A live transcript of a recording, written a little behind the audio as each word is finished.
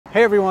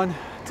Hey everyone,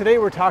 today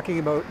we're talking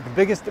about the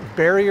biggest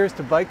barriers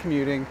to bike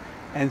commuting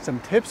and some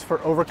tips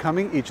for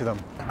overcoming each of them.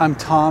 I'm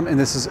Tom and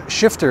this is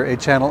Shifter, a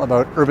channel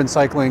about urban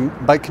cycling,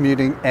 bike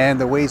commuting, and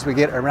the ways we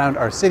get around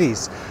our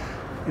cities.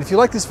 And if you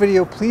like this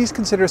video, please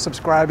consider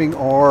subscribing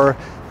or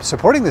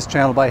supporting this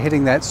channel by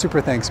hitting that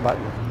super thanks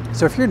button.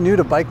 So if you're new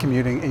to bike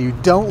commuting and you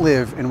don't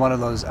live in one of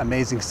those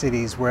amazing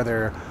cities where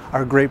there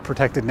are great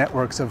protected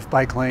networks of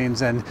bike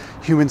lanes and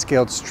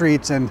human-scaled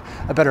streets and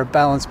a better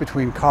balance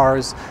between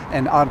cars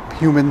and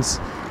humans,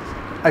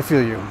 I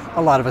feel you.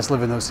 A lot of us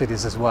live in those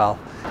cities as well.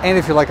 And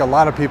if you're like a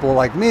lot of people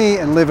like me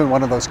and live in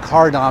one of those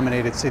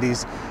car-dominated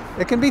cities,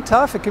 it can be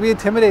tough, it can be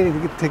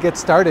intimidating to get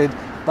started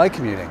bike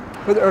commuting.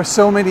 But there are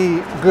so many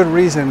good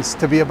reasons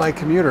to be a bike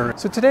commuter.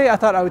 So today I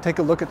thought I would take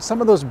a look at some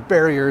of those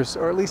barriers,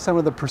 or at least some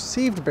of the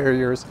perceived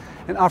barriers,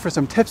 and offer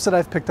some tips that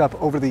I've picked up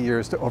over the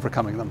years to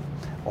overcoming them.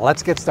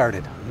 Let's get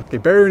started. Okay,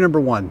 barrier number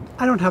one,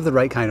 I don't have the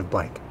right kind of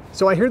bike.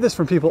 So I hear this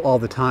from people all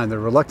the time. They're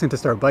reluctant to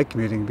start bike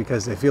commuting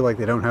because they feel like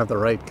they don't have the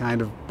right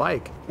kind of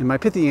bike. And my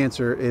pithy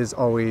answer is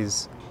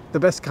always, the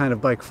best kind of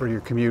bike for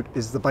your commute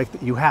is the bike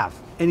that you have.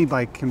 Any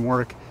bike can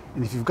work.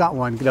 And if you've got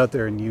one, get out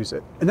there and use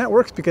it. And that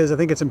works because I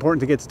think it's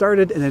important to get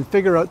started and then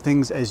figure out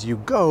things as you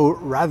go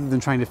rather than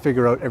trying to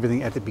figure out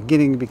everything at the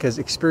beginning, because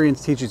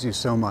experience teaches you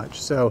so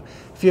much. So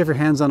if you have your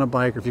hands on a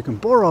bike or if you can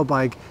borrow a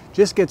bike,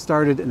 just get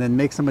started and then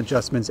make some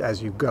adjustments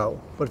as you go.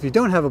 But if you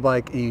don't have a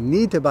bike and you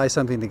need to buy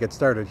something to get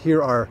started,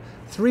 here are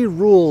 3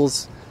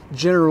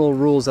 general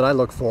rules that I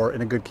look for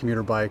in a good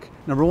commuter bike.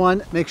 Number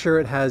one, make sure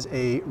it has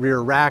a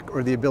rear rack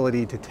or the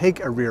ability to take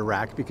a rear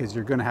rack, because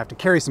you're going to have to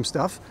carry some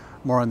stuff.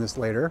 More on this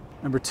later.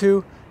 Number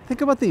 2,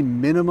 think about the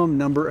minimum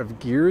number of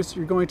gears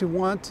you're going to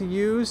want to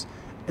use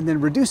and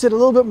then reduce it a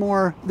little bit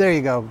more. There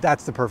you go.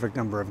 That's the perfect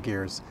number of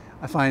gears.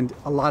 I find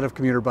a lot of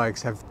commuter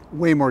bikes have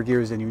way more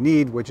gears than you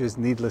need, which is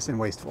needless and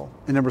wasteful.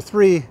 And number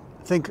 3,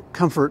 think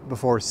comfort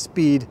before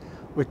speed,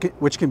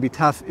 which can be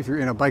tough if you're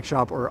in a bike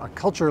shop or a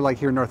culture like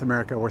here in North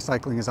America where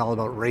cycling is all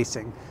about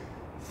racing.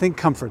 Think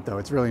comfort though,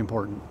 it's really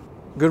important.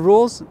 Good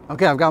rules?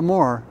 Okay, I've got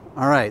more.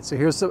 All right, so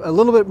here's a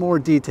little bit more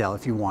detail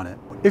if you want it.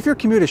 If your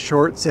commute is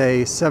short,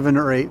 say 7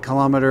 or 8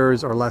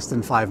 kilometers or less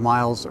than 5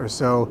 miles or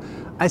so,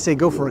 I say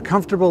go for a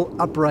comfortable,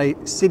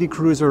 upright city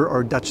cruiser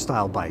or Dutch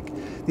style bike.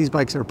 These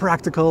bikes are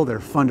practical,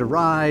 they're fun to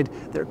ride,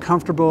 they're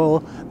comfortable,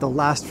 they'll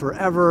last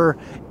forever,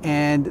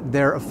 and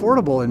they're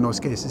affordable in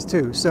most cases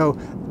too. So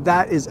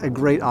that is a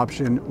great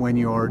option when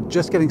you're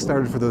just getting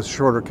started for those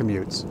shorter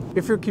commutes.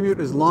 If your commute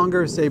is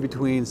longer, say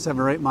between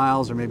 7 or 8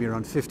 miles or maybe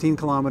around 15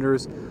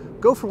 kilometers,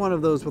 go for one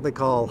of those what they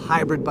call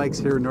hybrid bikes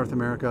here in North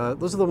America.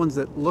 Those are the ones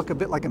that look a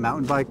bit like a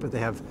mountain bike, but they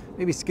have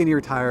maybe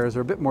skinnier tires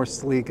or a bit more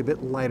sleek, a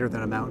bit lighter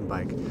than a mountain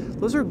bike.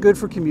 Those are good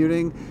for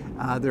commuting.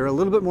 They're a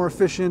little bit more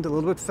efficient, a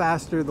little bit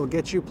faster. They'll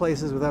get you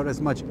places without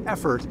as much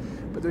effort,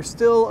 but they're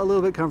still a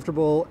little bit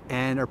comfortable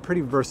and are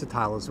pretty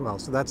versatile as well.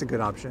 So that's a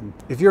good option.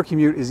 If your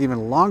commute is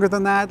even longer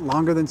than that,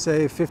 longer than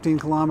say 15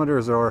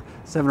 kilometers or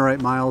 7 or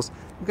 8 miles,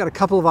 we've got a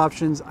couple of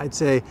options. I'd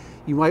say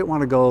you might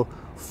want to go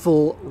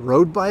full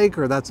road bike,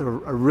 or that's a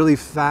really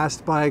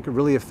fast bike, a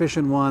really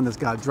efficient one that's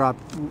got drop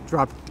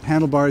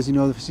handlebars, you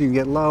know, so you can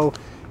get low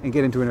and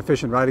get into an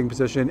efficient riding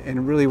position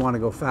and really want to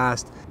go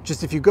fast.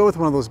 Just if you go with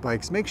one of those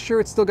bikes, make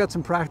sure it's still got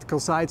some practical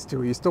sides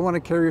to it. You still want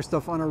to carry your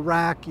stuff on a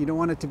rack. You don't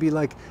want it to be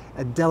like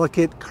a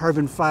delicate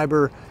carbon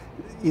fiber,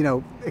 you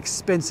know,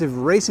 expensive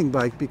racing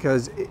bike,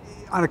 because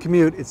on a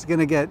commute, it's going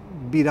to get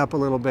beat up a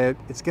little bit.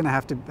 It's going to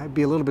have to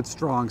be a little bit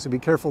strong, so be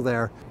careful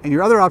there. And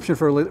your other option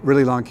for a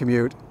really long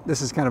commute,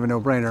 this is kind of a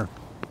no-brainer,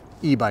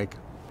 e-bike.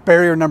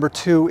 Barrier number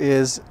 2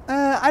 is,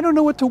 I don't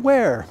know what to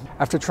wear.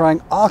 After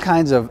trying all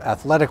kinds of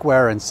athletic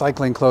wear and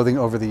cycling clothing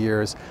over the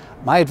years,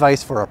 my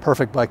advice for a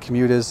perfect bike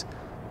commute is,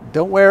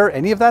 don't wear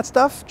any of that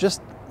stuff.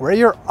 Just wear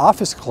your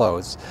office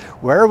clothes.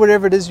 Wear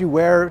whatever it is you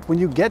wear when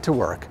you get to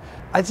work.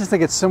 I just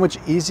think it's so much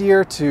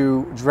easier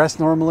to dress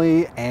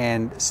normally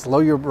and slow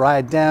your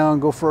ride down,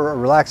 go for a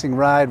relaxing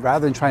ride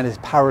rather than trying to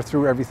power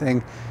through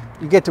everything.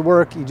 You get to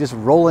work, you just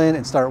roll in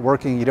and start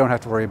working. You don't have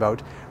to worry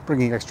about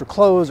bringing extra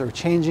clothes or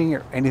changing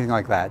or anything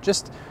like that.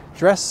 Just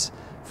dress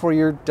for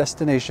your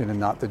destination and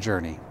not the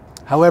journey.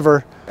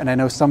 However, and I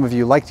know some of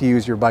you like to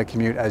use your bike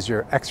commute as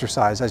your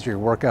exercise, as your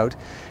workout.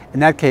 In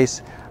that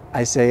case,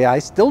 I say I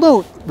still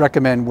don't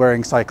recommend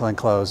wearing cycling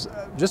clothes.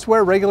 Just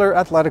wear regular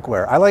athletic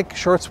wear. I like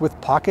shorts with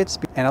pockets,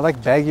 and I like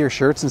baggier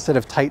shirts instead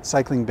of tight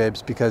cycling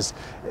bibs because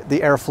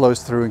the air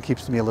flows through and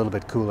keeps me a little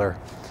bit cooler.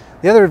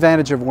 The other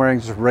advantage of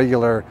wearing just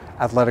regular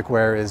athletic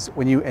wear is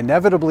when you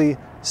inevitably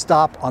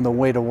stop on the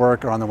way to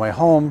work or on the way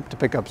home to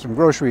pick up some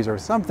groceries or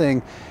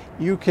something,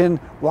 you can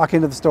walk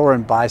into the store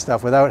and buy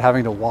stuff without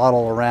having to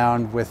waddle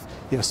around with,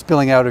 you know,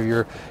 spilling out of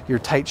your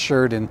tight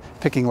shirt and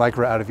picking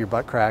Lycra out of your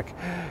butt crack.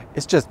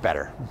 It's just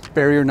better.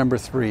 Barrier number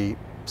 3,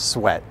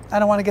 sweat. I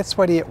don't want to get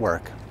sweaty at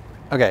work.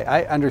 Okay,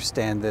 I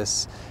understand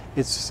this.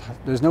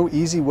 There's no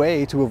easy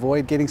way to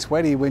avoid getting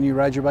sweaty when you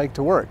ride your bike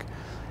to work.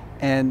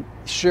 And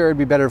sure, it'd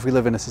be better if we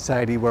live in a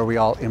society where we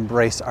all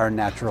embrace our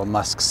natural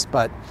musks,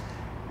 but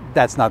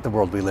that's not the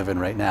world we live in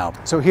right now.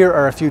 So here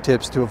are a few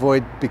tips to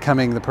avoid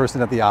becoming the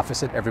person at the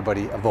office that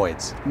everybody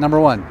avoids. Number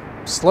one,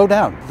 slow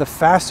down. The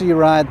faster you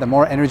ride, the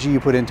more energy you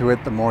put into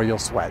it, the more you'll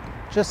sweat.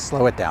 Just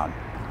slow it down.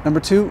 Number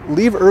two,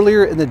 leave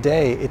earlier in the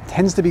day. It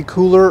tends to be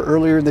cooler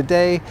earlier in the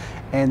day,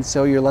 and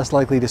so you're less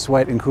likely to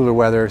sweat in cooler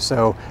weather,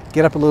 so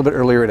get up a little bit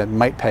earlier and it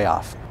might pay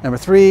off. Number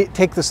three,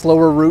 take the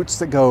slower routes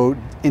that go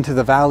into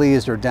the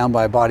valleys or down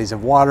by bodies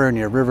of water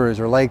near rivers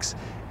or lakes,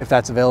 if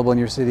that's available in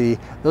your city.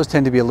 Those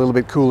tend to be a little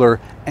bit cooler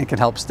and can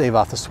help stave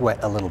off the sweat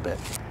a little bit.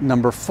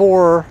 Number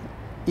four,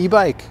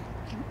 e-bike.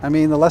 I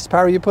mean, the less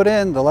power you put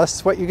in, the less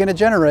sweat you're gonna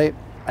generate.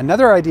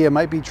 Another idea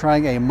might be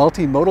trying a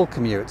multimodal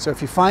commute. So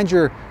if you find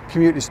your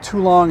commute is too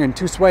long and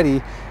too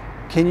sweaty,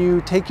 can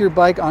you take your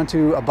bike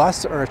onto a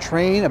bus or a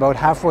train about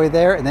halfway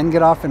there and then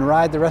get off and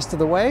ride the rest of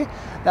the way?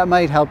 That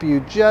might help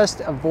you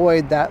just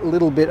avoid that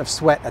little bit of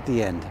sweat at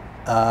the end.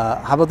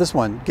 How about this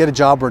one? Get a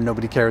job where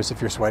nobody cares if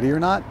you're sweaty or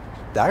not.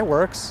 That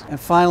works. And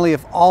finally,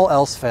 if all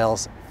else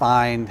fails,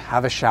 fine,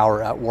 have a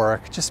shower at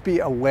work. Just be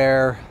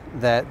aware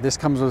that this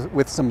comes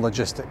with some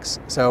logistics.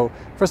 So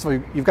first of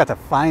all, you've got to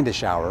find a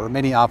shower.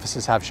 Many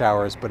offices have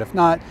showers, but if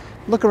not,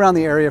 look around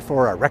the area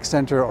for a rec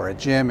center or a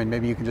gym, and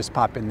maybe you can just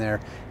pop in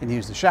there and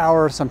use the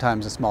shower.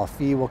 Sometimes a small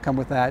fee will come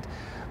with that.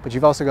 But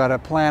you've also got to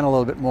plan a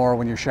little bit more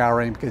when you're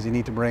showering, because you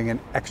need to bring an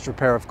extra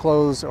pair of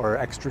clothes or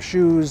extra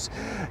shoes,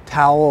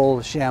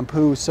 towel,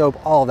 shampoo,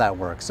 soap, all of that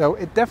works. So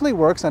it definitely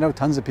works. I know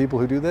tons of people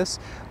who do this,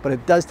 but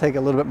it does take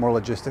a little bit more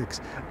logistics,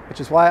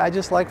 which is why I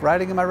just like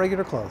riding in my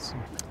regular clothes.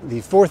 The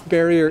fourth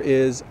barrier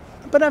is,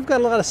 but I've got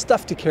a lot of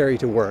stuff to carry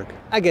to work.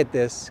 I get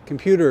this,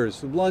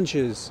 computers,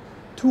 lunches,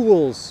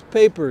 tools,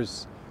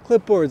 papers,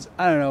 clipboards,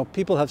 I don't know,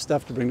 people have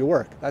stuff to bring to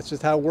work. That's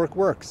just how work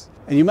works.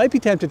 And you might be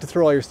tempted to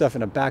throw all your stuff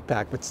in a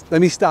backpack, but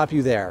let me stop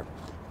you there.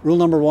 Rule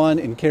number one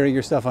in carrying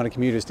your stuff on a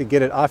commute is to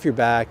get it off your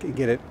back and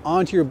get it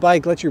onto your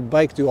bike. Let your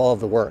bike do all of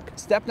the work.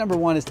 Step number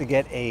one is to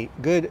get a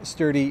good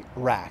sturdy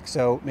rack.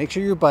 So make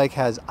sure your bike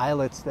has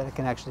eyelets that it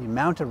can actually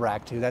mount a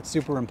rack to. That's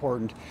super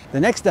important. The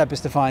next step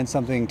is to find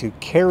something to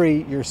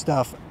carry your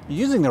stuff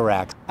using the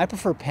rack. I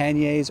prefer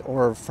panniers,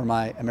 or for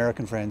my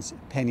American friends,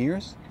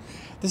 panniers.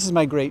 This is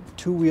my great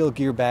two-wheel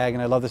gear bag,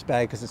 and I love this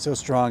bag because it's so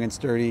strong and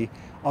sturdy.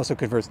 Also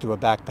converts to a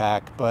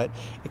backpack, but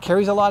it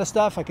carries a lot of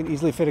stuff. I can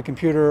easily fit a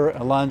computer,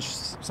 a lunch,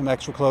 some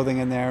extra clothing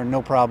in there,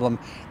 no problem.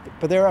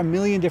 But there are a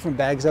million different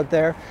bags out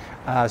there.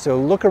 So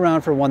look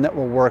around for one that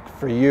will work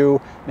for you.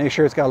 Make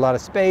sure it's got a lot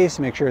of space,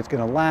 make sure it's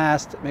gonna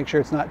last, make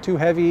sure it's not too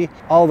heavy.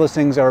 All those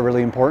things are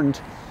really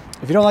important.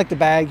 If you don't like the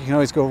bag, you can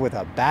always go with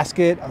a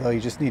basket, although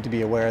you just need to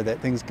be aware that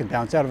things can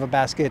bounce out of a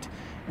basket.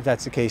 If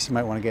that's the case, you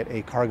might want to get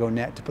a cargo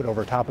net to put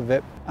over top of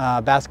it.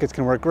 Baskets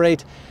can work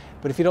great,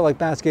 but if you don't like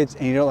baskets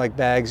and you don't like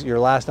bags, your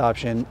last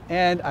option,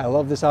 and I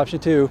love this option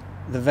too,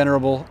 the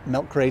venerable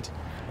milk crate.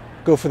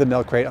 Go for the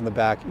milk crate on the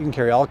back. You can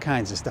carry all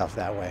kinds of stuff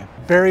that way.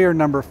 Barrier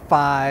number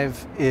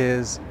 5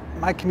 is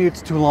my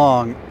commute's too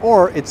long,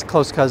 or its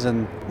close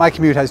cousin, my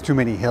commute has too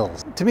many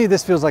hills. To me,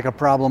 this feels like a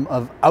problem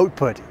of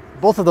output.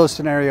 Both of those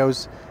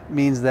scenarios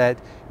means that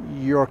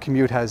your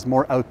commute has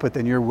more output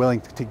than you're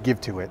willing to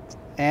give to it.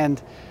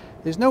 And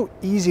there's no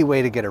easy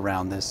way to get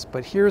around this,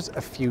 but here's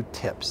a few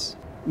tips.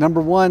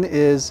 Number one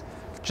is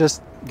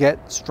just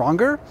get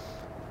stronger.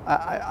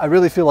 I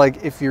really feel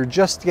like if you're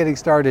just getting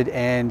started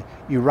and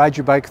you ride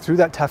your bike through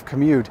that tough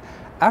commute,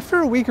 after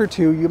a week or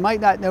two, you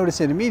might not notice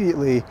it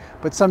immediately,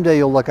 but someday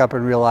you'll look up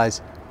and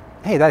realize,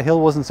 hey, that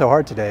hill wasn't so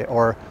hard today,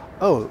 or,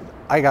 oh,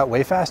 I got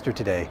way faster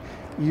today.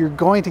 You're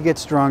going to get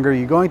stronger,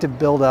 you're going to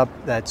build up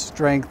that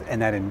strength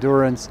and that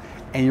endurance,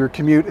 and your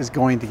commute is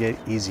going to get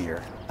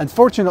easier.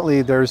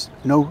 Unfortunately, there's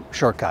no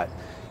shortcut.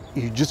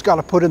 You just got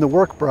to put in the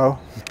work, bro.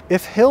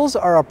 If hills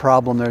are a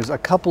problem, there's a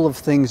couple of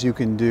things you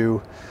can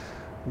do.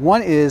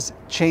 One is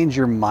change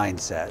your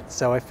mindset.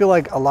 So I feel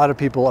like a lot of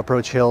people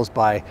approach hills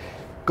by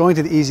going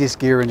to the easiest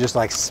gear and just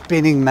like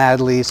spinning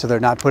madly so they're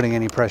not putting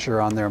any pressure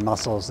on their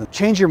muscles. And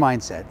change your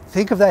mindset.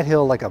 Think of that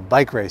hill like a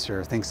bike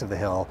racer thinks of the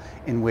hill,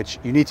 in which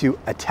you need to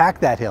attack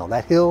that hill.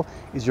 That hill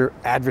is your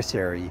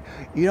adversary.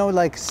 You don't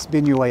like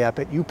spin your way up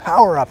it, you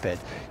power up it.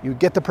 You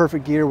get the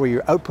perfect gear where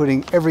you're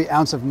outputting every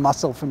ounce of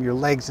muscle from your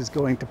legs is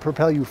going to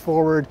propel you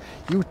forward.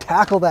 You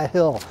tackle that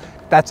hill.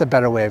 That's a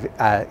better way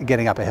of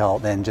getting up a hill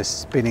than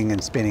just spinning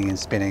and spinning and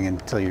spinning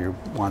until you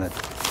want to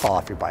fall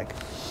off your bike.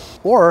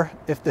 Or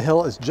if the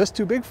hill is just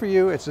too big for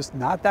you, it's just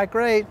not that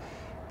great,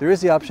 there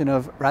is the option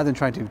of, rather than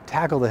trying to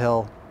tackle the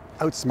hill,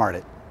 outsmart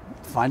it.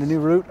 Find a new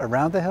route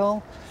around the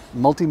hill,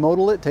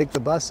 multimodal it, take the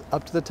bus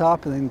up to the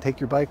top and then take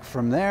your bike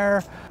from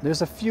there.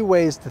 There's a few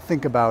ways to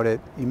think about it.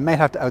 You might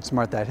have to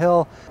outsmart that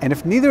hill. And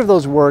if neither of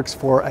those works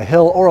for a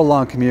hill or a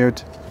long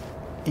commute,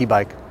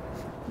 e-bike.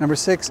 Number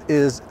 6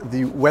 is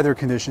the weather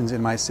conditions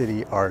in my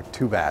city are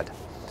too bad.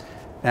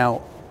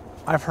 Now,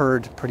 I've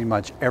heard pretty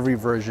much every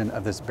version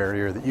of this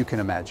barrier that you can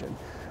imagine.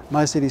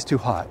 My city's too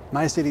hot,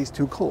 my city's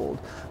too cold,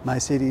 my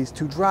city's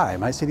too dry,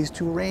 my city's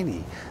too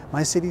rainy,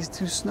 my city's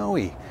too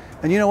snowy.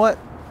 And you know what?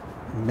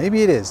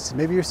 maybe it is.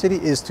 Maybe your city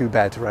is too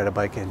bad to ride a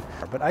bike in.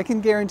 But I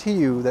can guarantee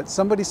you that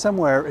somebody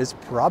somewhere is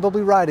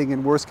probably riding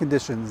in worse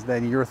conditions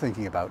than you're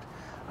thinking about.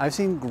 I've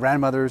seen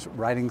grandmothers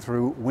riding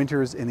through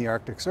winters in the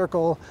Arctic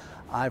Circle.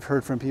 I've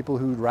heard from people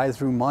who ride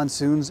through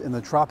monsoons in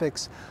the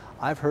tropics.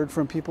 I've heard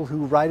from people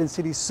who ride in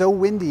cities so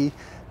windy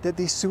that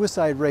the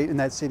suicide rate in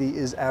that city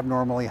is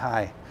abnormally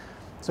high.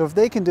 So if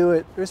they can do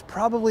it, there's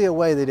probably a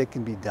way that it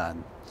can be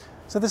done.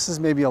 So this is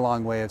maybe a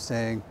long way of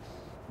saying,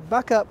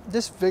 buck up,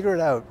 just figure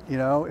it out. You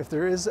know, if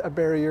there is a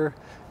barrier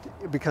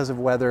because of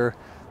weather,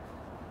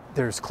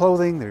 there's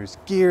clothing, there's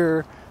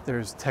gear,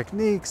 there's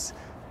techniques,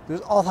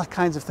 there's all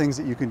kinds of things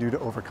that you can do to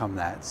overcome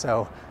that.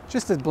 So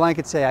just to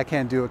blanket say I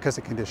can't do it because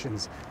of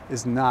conditions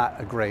is not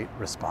a great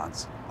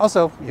response.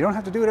 Also, you don't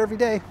have to do it every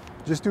day.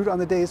 Just do it on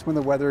the days when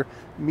the weather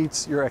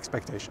meets your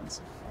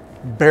expectations.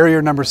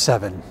 Barrier number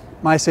 7,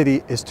 my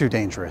city is too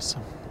dangerous.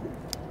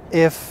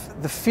 If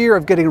the fear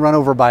of getting run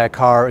over by a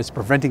car is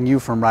preventing you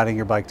from riding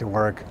your bike to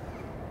work,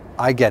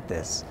 I get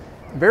this.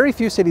 Very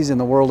few cities in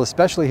the world,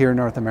 especially here in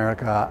North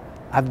America,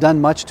 have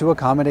done much to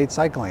accommodate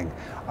cycling.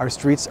 Our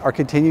streets are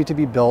continued to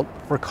be built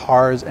for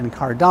cars and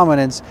car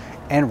dominance,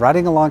 and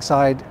riding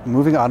alongside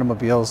moving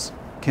automobiles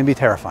can be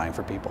terrifying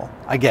for people.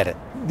 I get it.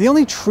 The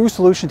only true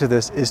solution to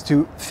this is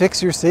to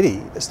fix your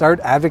city. Start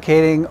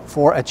advocating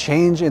for a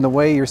change in the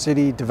way your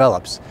city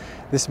develops.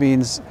 This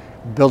means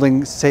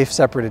building safe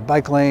separated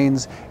bike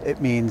lanes.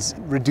 It means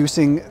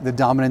reducing the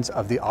dominance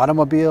of the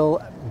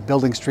automobile,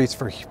 building streets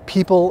for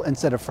people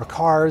instead of for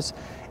cars.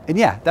 And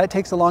yeah, that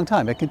takes a long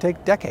time. It can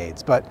take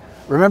decades, but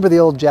remember the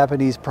old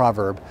Japanese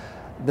proverb,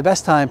 the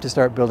best time to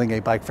start building a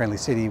bike-friendly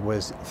city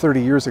was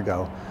 30 years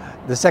ago.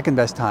 The second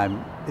best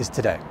time is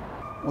today.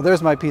 Well,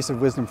 there's my piece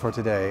of wisdom for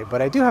today,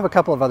 but I do have a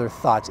couple of other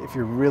thoughts if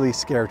you're really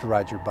scared to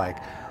ride your bike.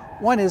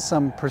 One is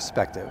some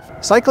perspective.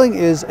 Cycling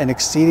is an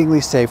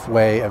exceedingly safe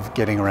way of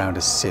getting around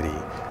a city.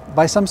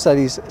 By some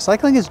studies,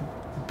 cycling is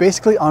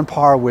basically on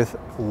par with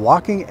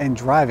walking and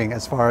driving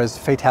as far as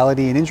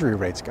fatality and injury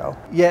rates go.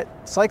 Yet,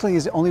 cycling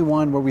is the only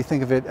one where we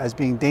think of it as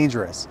being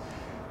dangerous.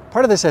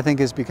 Part of this, I think,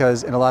 is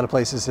because in a lot of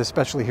places,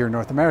 especially here in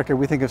North America,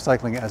 we think of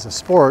cycling as a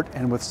sport,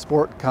 and with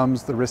sport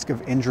comes the risk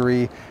of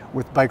injury,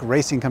 with bike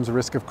racing comes the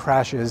risk of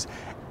crashes,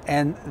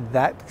 and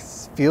that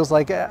feels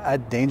like a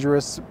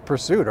dangerous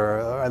pursuit, or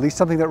at least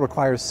something that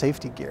requires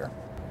safety gear.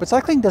 But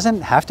cycling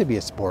doesn't have to be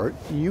a sport.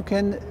 You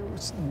can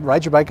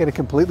ride your bike in a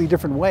completely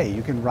different way.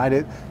 You can ride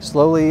it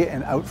slowly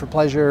and out for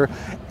pleasure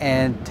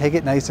and take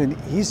it nice and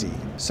easy.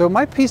 So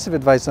my piece of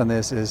advice on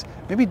this is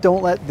maybe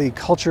don't let the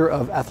culture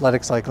of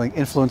athletic cycling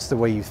influence the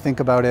way you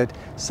think about it.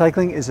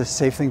 Cycling is a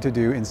safe thing to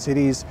do in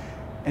cities,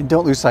 and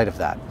don't lose sight of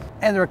that.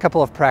 And there are a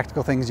couple of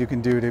practical things you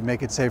can do to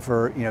make it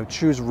safer. You know,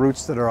 choose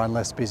routes that are on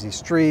less busy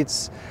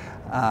streets.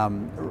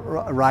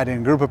 Ride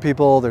in a group of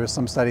people. There's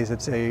some studies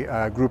that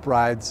say group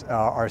rides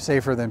are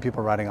safer than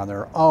people riding on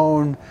their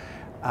own.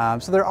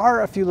 So there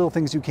are a few little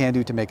things you can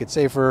do to make it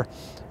safer,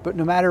 but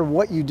no matter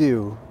what you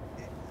do,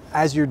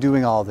 as you're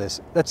doing all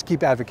this, let's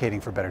keep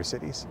advocating for better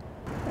cities.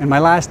 And my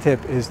last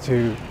tip is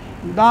to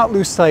not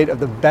lose sight of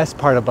the best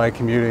part of bike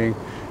commuting,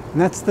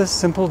 and that's the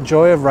simple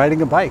joy of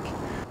riding a bike.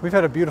 We've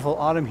had a beautiful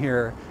autumn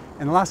here.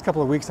 In the last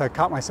couple of weeks, I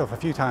caught myself a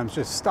few times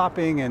just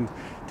stopping and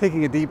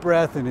taking a deep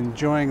breath and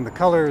enjoying the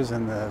colors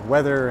and the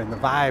weather and the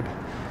vibe.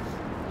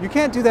 You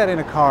can't do that in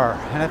a car,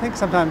 and I think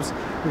sometimes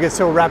we get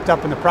so wrapped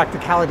up in the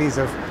practicalities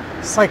of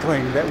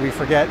cycling that we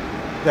forget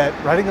that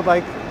riding a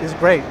bike is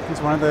great.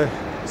 It's one of the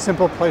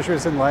simple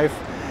pleasures in life,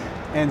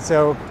 and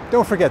so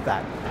don't forget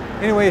that.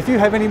 Anyway, if you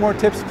have any more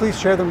tips, please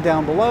share them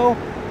down below.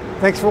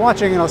 Thanks for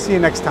watching, and I'll see you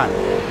next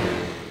time.